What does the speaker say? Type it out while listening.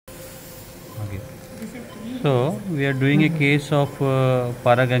So we are doing a case of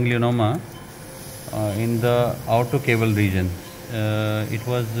paraganglioma in the aortocaval region. It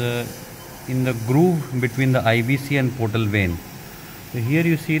was in the groove between the IVC and portal vein. So here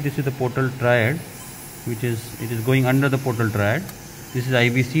you see this is the portal triad, which is going under the portal triad. This is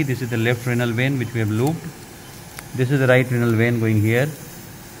IVC, this is the left renal vein which we have looped. This is the right renal vein going here,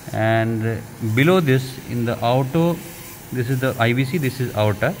 and below this in the aorto, this is the IVC, this is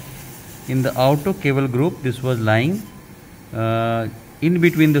aorta. In the aortocaval group, this was lying in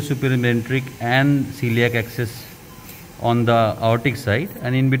between the superior mesenteric and celiac axis on the aortic side,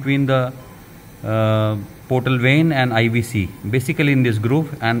 and in between the portal vein and IVC, basically in this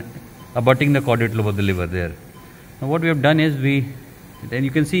groove and abutting the caudate lobe of the liver there. Now what we have done is then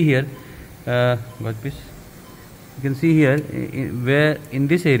you can see here, you can see here where in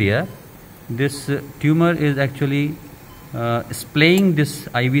this area this tumor is actually splaying this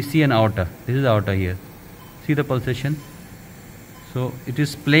IVC and aorta. This is aorta here. See the pulsation. So it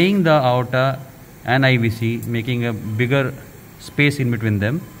is splaying the aorta and IVC, making a bigger space in between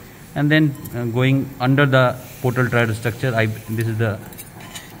them, and then going under the portal triad structure. This is the,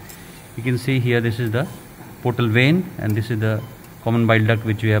 you can see here, this is the portal vein, and this is the common bile duct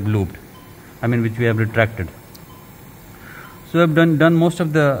which we have looped, which we have retracted. So I have done most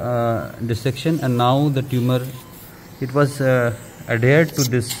of the dissection, and now the tumor, it was adhered to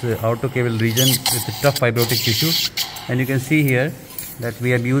this aortocaval region with a tough fibrotic tissue, and you can see here that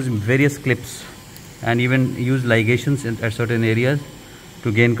we have used various clips and even used ligations at certain areas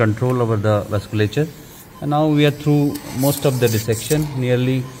to gain control over the vasculature. And now we are through most of the dissection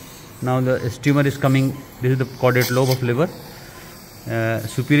nearly. Now the tumor is coming. This is the caudate lobe of liver.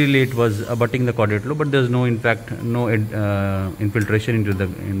 Superiorly it was abutting the caudate lobe, but there is no infiltration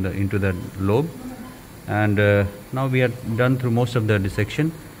into the lobe. And now we are done through most of the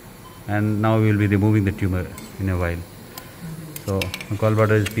dissection, and now we will be removing the tumor in a while. So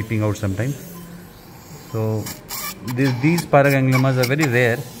gallbladder is peeping out sometimes. So these paragangliomas are very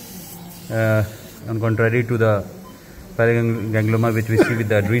rare, on contrary to the paraganglioma which we see with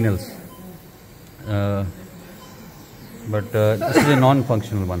the adrenals. But this is a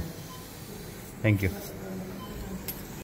non-functional one. Thank you.